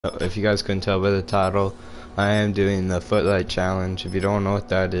If you guys couldn't tell by the title, I am doing the footlight challenge. If you don't know what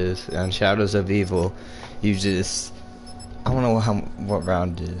that is, and Shadows of Evil, you just, I don't know what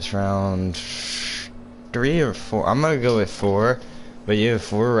round it is, round 3 or 4. I'm gonna go with 4, but you have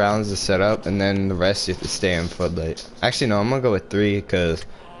 4 rounds to set up, and then the rest you have to stay in footlight. Actually, no, I'm gonna go with 3 because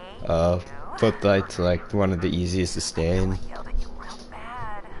footlight's like one of the easiest to stay in.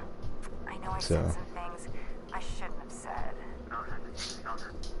 So.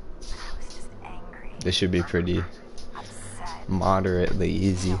 This should be pretty moderately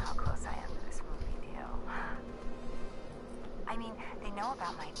easy. I mean, they know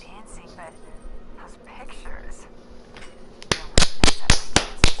about my dancing, but those pictures.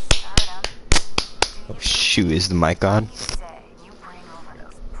 Oh shoot, is the mic on?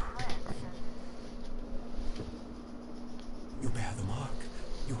 You bear the mark.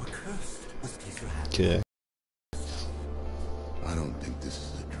 You were cursed. Must kiss your hand. Okay. I don't think this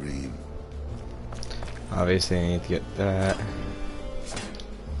is a dream. Obviously, I need to get that.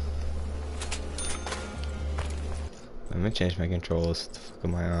 I'm gonna change my controls. What the fuck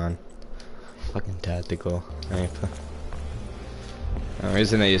am I on? Fucking tactical. The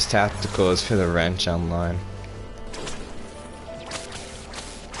reason I use tactical is for the wrench online.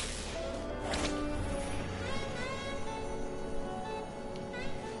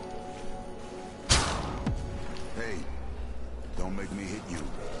 Hey, don't make me hit you.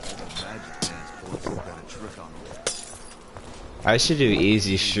 I should do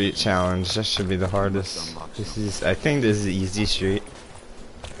easy street challenge. That should be the hardest. I think this is easy street.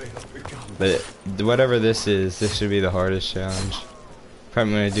 But whatever this is, this should be the hardest challenge.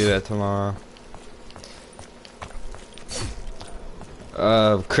 Probably gonna do that tomorrow.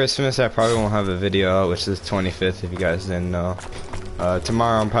 Christmas I probably won't have a video out, which is 25th if you guys didn't know.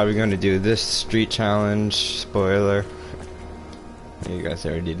 Tomorrow I'm probably gonna do this street challenge. Spoiler. You guys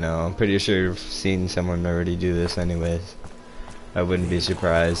already know. I'm pretty sure you've seen someone already do this anyways. I wouldn't be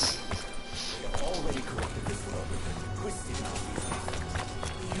surprised.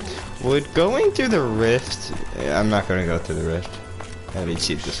 Would going through the rift... I'm not gonna go through the rift. That'd be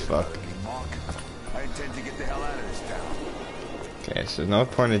cheap as fuck. Okay, so no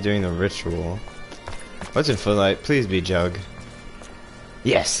point of doing the ritual. What's in footlight? Please be Jug.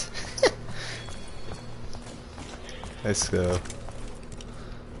 Yes! Let's go.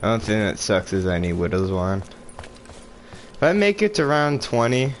 The only thing that sucks is I need Widow's Wand. If I make it to round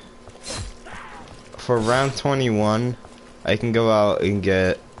 20, for round 21, I can go out and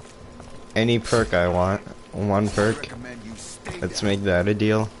get any perk I want. One perk. Let's make that a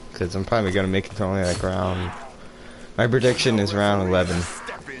deal, because I'm probably going to make it to only like round... My prediction is round 11.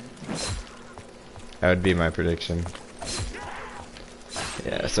 That would be my prediction.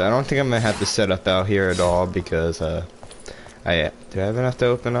 Yeah, so I don't think I'm going to have to set up out here at all, because, do I have enough to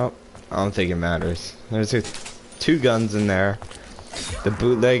open up? I don't think it matters. There's 2 guns in there. The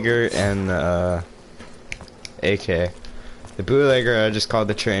bootlegger and the AK. The bootlegger I just called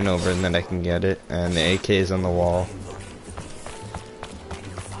the train over and then I can get it. And the AK is on the wall.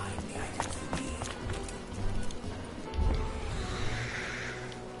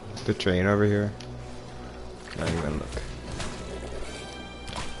 The train over here. Not even look.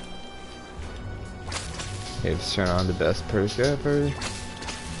 Okay, let's turn on the best perk ever.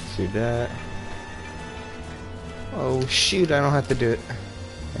 Let's do that. Oh shoot, I don't have to do it.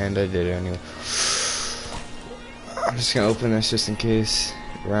 And I did it anyway. I'm just gonna open this just in case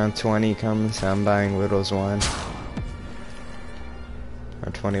round 20 comes. I'm buying Widow's Wand.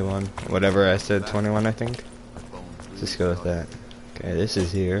 Or 21. Whatever I said, 21 I think. Let's just go with that. Okay, this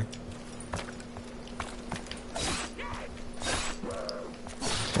is here.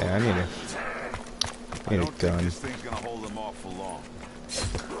 Okay, I need a gun.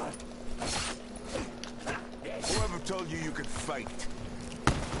 Whoever told you you could fight?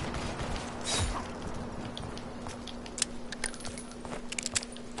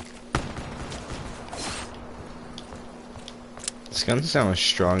 This gun sounds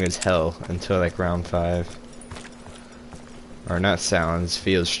strong as hell until like round 5. Or not sounds,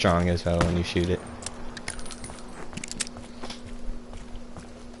 feels strong as hell when you shoot it.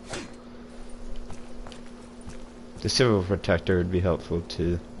 The Civil Protector would be helpful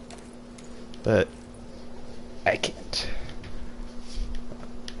too. But I can't.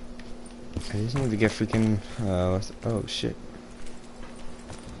 I just need to get freaking oh shit.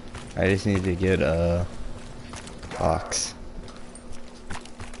 I just need to get a box.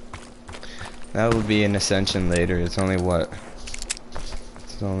 That will be an ascension later. It's only what?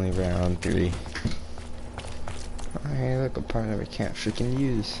 It's only round 3. Oh, hey, look, a part that we can't freaking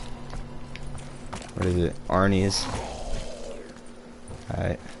use. What is it? Arnie's.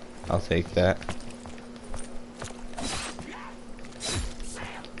 Alright, I'll take that.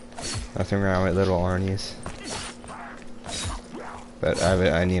 Nothing wrong with little Arnie's. But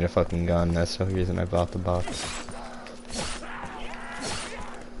I need a fucking gun, that's the reason I bought the box.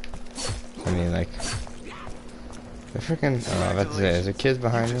 I mean, like... The freaking... Oh, I was about to say, is there kids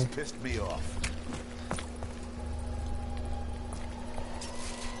behind me? Pissed me off.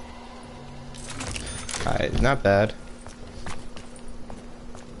 Alright, not bad.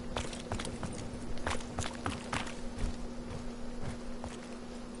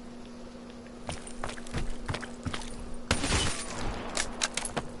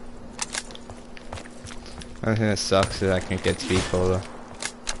 Only thing that sucks is I can't get speed cola.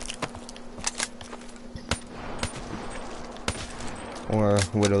 Or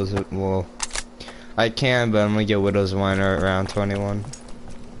Widow's, well, I can, but I'm gonna get Widow's wine at round 21.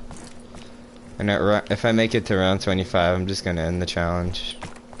 And if I make it to round 25, I'm just gonna end the challenge.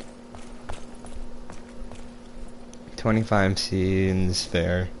 25 seems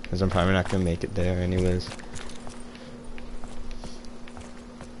fair, because I'm probably not gonna make it there anyways.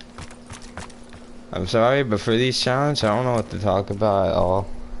 I'm sorry, but for these challenges, I don't know what to talk about at all.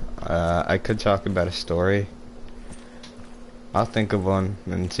 I could talk about a story. I'll think of one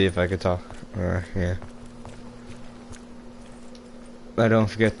and see if I could talk. Yeah. But don't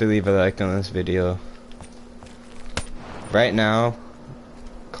forget to leave a like on this video. Right now,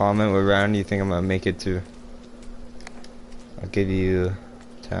 comment what round you think I'm gonna make it to. I'll give you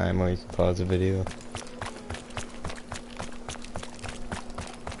time where you can pause the video.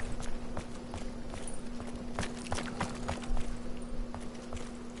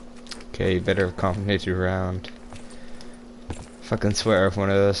 Okay, you better complete your round. Fucking swear if one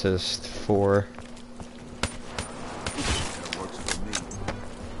of us is 4. That works for me. You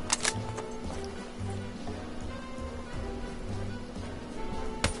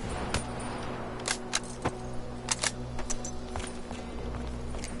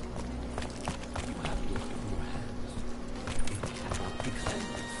have blood on your hands. It cannot be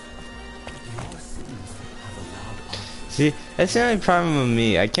cleansed. Your sins have allowed us. See, that's the only problem with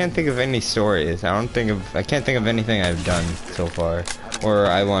me. I can't think of any stories. I can't think of anything I've done so far, or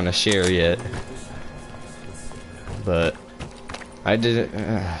I want to share yet. But I did it.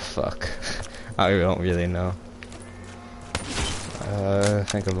 Fuck. I don't really know.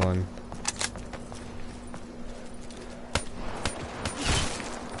 Think of one.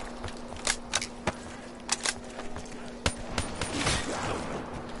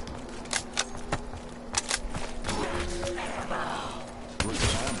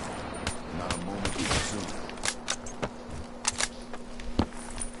 Not a moment too soon.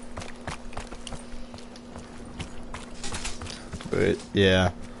 But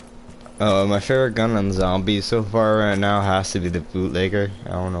yeah. My favorite gun on zombies so far right now has to be the bootlegger.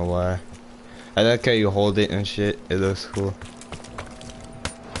 I don't know why. I like how you hold it and shit. It looks cool.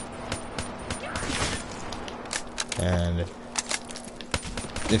 And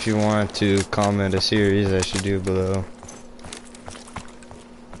if you want to comment a series, I should do below.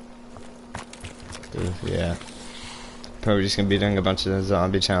 Yeah. Probably just gonna be doing a bunch of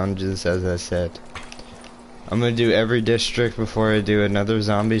zombie challenges, as I said. I'm gonna do every district before I do another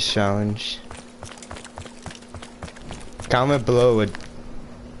zombies challenge. Comment below what...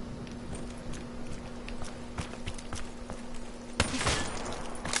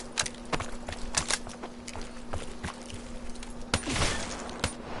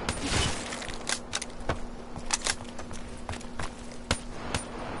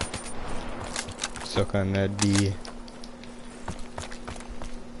 Suck on that D.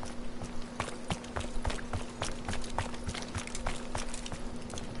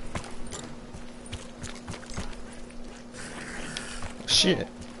 Shit.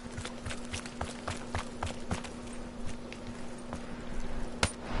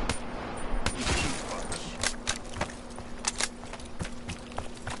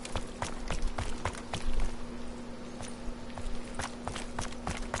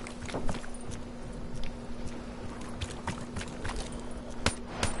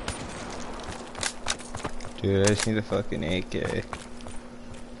 Dude, I just need a fucking AK. Maybe this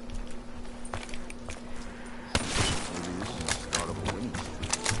is the start of a winning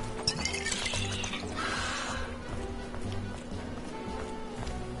streak.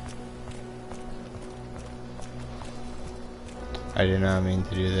 I did not mean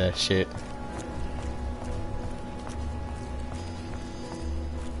to do that shit.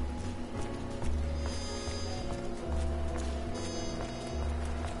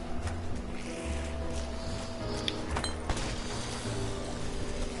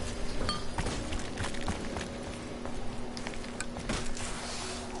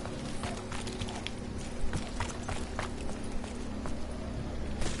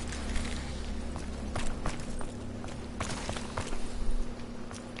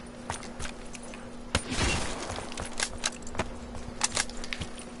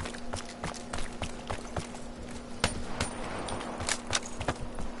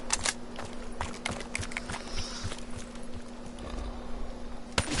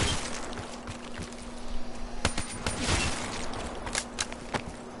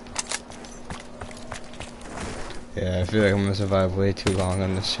 Yeah, I feel like I'm gonna survive way too long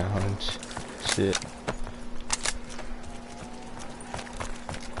on this challenge. Shit.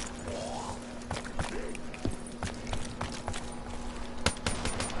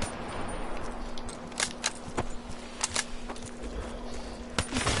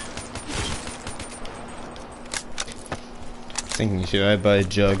 Thinking, should I buy a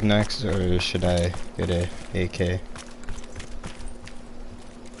jug next or should I get a AK?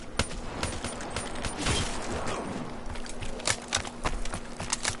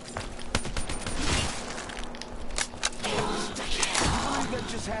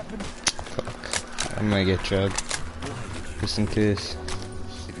 Fuck. I'm gonna get jug. Just in case.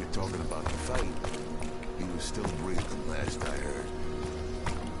 If you're talking about the fight, he was still breathing last I heard.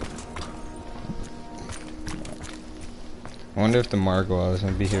 I wonder if the Margwa is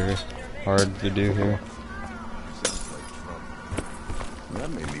gonna be here. Hard to do here. Sounds like trouble. That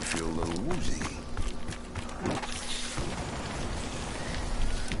made me feel a little woozy.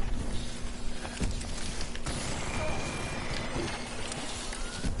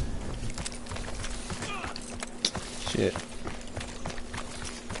 Shit.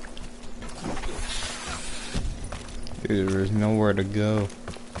 Dude, there's nowhere to go.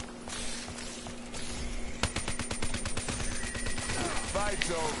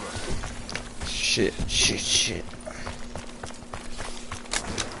 Fight's over. Shit, shit, shit.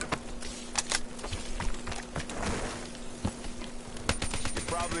 You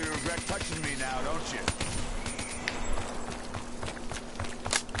probably regret touching me now, don't you?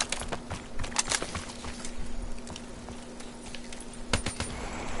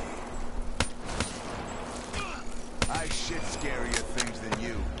 I shit scarier things than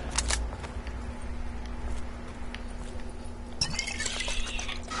you.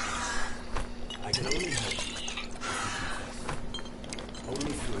 I can only help you.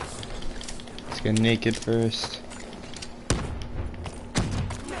 Only through it. Let's get naked first.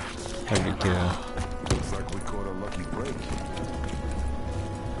 There we go. Looks like we caught a lucky break.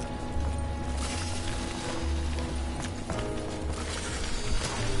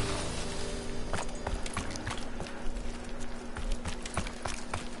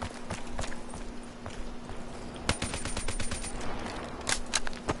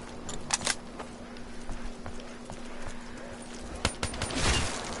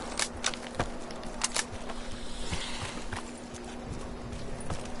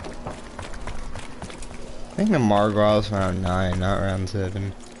 I think the Margwa is round 9, not round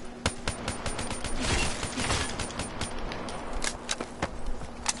 7.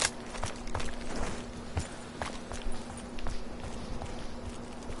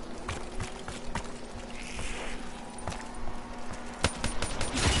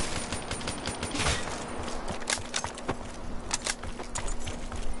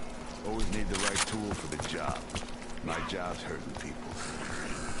 Always need the right tool for the job. My job's hurting people.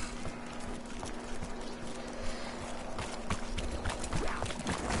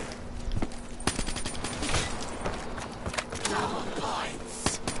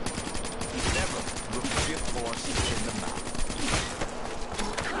 Never look shit horse in the mouth.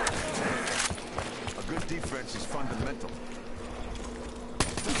 A good defense is fundamental.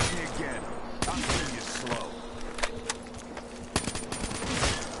 Touch me again. I'll kill you slow.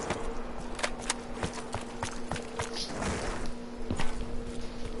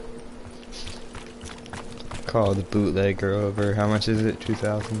 Call the bootlegger over. How much is it?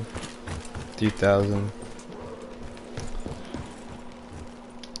 2,000? 3,000?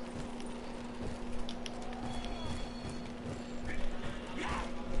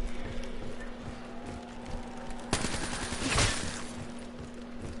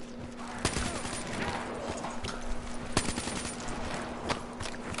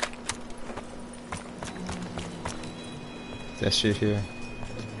 That shit here.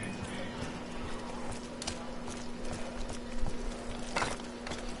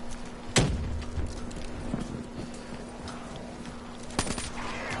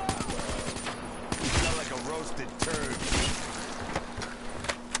 Smell like a roasted turd.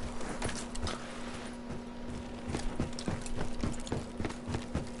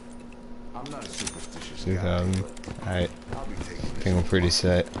 I'm not a superstitious guy. 2,000. but Alright. I'll be taking I this. think I'm pretty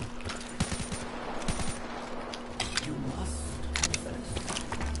set. You must confess.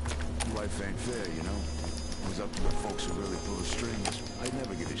 Life ain't fair, you know. It was up to the folks who really pull the strings. I'd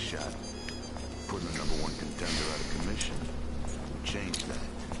never get a shot. Putting the #1 contender out of commission would change that.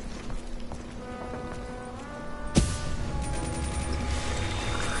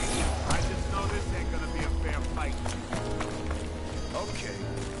 I just know this ain't gonna be a fair fight. Okay,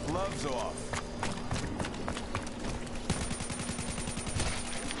 gloves off.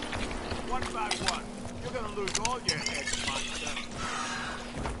 1 by 1. You're gonna lose all your heads, monster.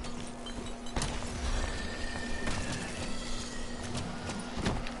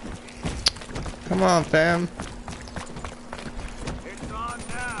 Come on, fam. It's on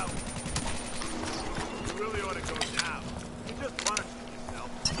now. You really ought to go now. You're just punishing yourself.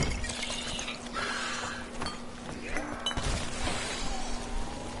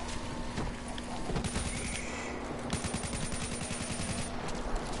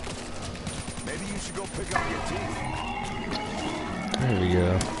 Maybe you should go pick up your teeth. There we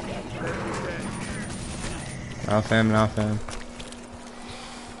go. Now, fam, now, fam.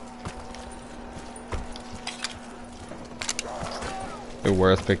 It's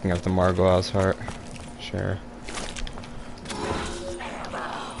worth picking up the Margot's heart. Sure.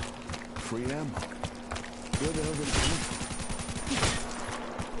 Free ammo. Where the hell did it come from?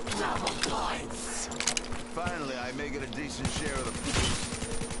 Finally, I may get a decent share of the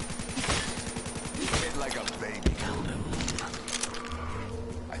hit like a baby.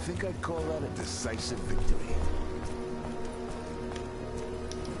 I think I'd call that a decisive victory.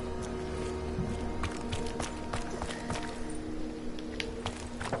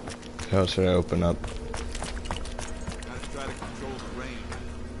 How should I open up? Gotta try to control the range.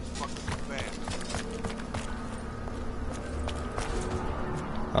 It's fucking fast.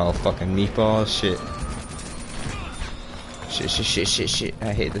 Oh, fucking meatballs, shit. Shit.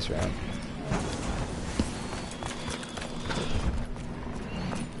 I hate this round.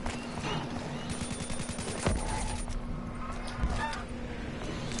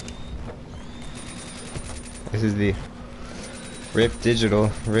 This is the Rip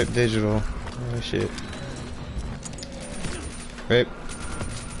digital. Oh shit. Rip.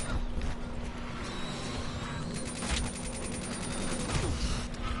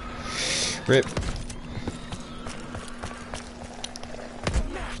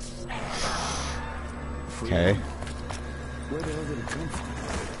 Okay. Where the hell did it come from?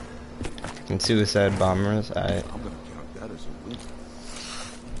 And suicide bombers. I'm gonna count that as a win.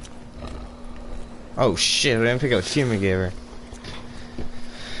 Oh shit, I didn't pick up a fumigator.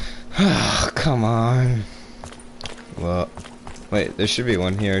 Oh, come on. Well, wait, there should be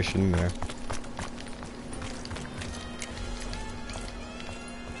one here, shouldn't there?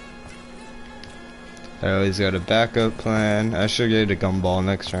 I always got a backup plan. I should get a gumball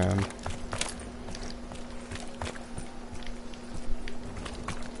next round.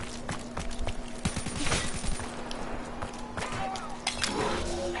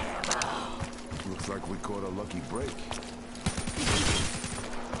 Looks like we caught a lucky break.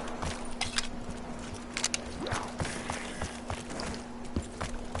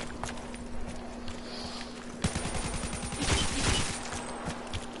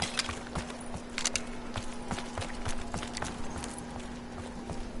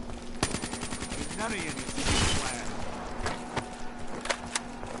 None of you need to be glad.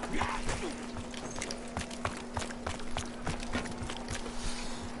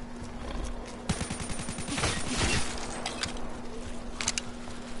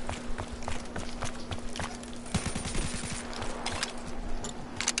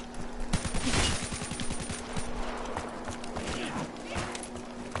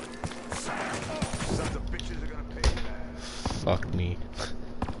 Sons of bitches are gonna pay for that. Fuck me.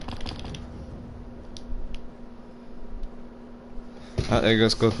 Oh, there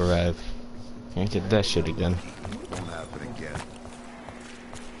goes Go for Rev. Can't get that shit again. Won't happen again.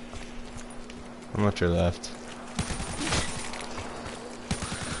 How much are left?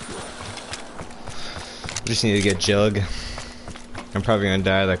 Just need to get Jug. I'm probably gonna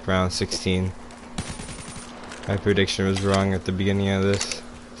die like round 16. My prediction was wrong at the beginning of this.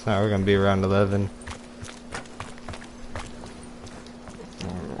 So now we're gonna be around 11.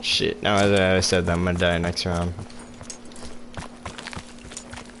 Shit, now that I said that, I'm gonna die next round.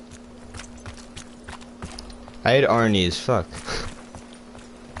 I had Arnie's, fuck.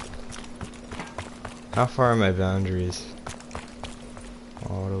 How far are my boundaries?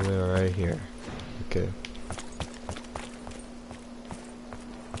 All the way right here. Okay.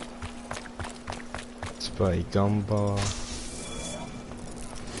 Spike gumball.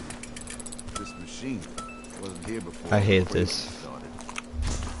 This machine wasn't here before. I hate the crazy this. started.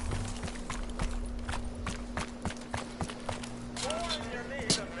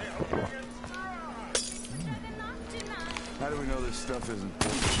 How do we know this stuff isn't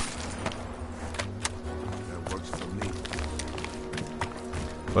poison? That works for me.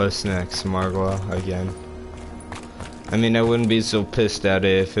 What's next? Margwa again. I mean, I wouldn't be so pissed at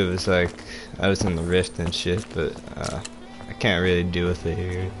it if it was like I was in the rift and shit, but I can't really do with it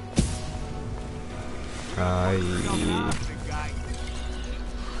here.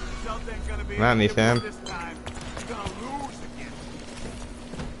 Something Come at me, fam.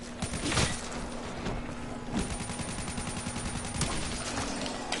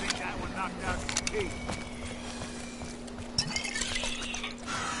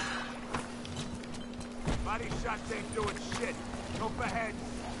 Body shots ain't doing shit. Go for head.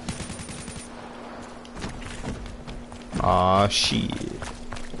 Aw, shit.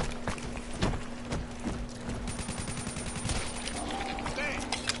 Bang!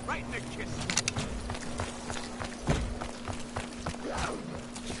 Right in the kiss.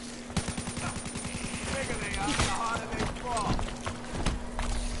 The bigger they are, the harder they fall.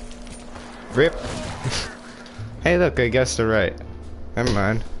 Rip. Hey, look, I guessed it right. Never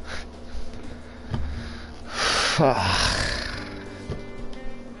mind.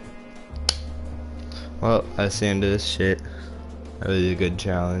 Well, that's the end of this shit. That was a good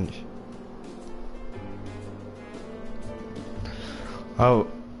challenge. Oh,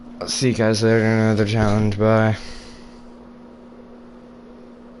 I'll see you guys later in another challenge. Bye.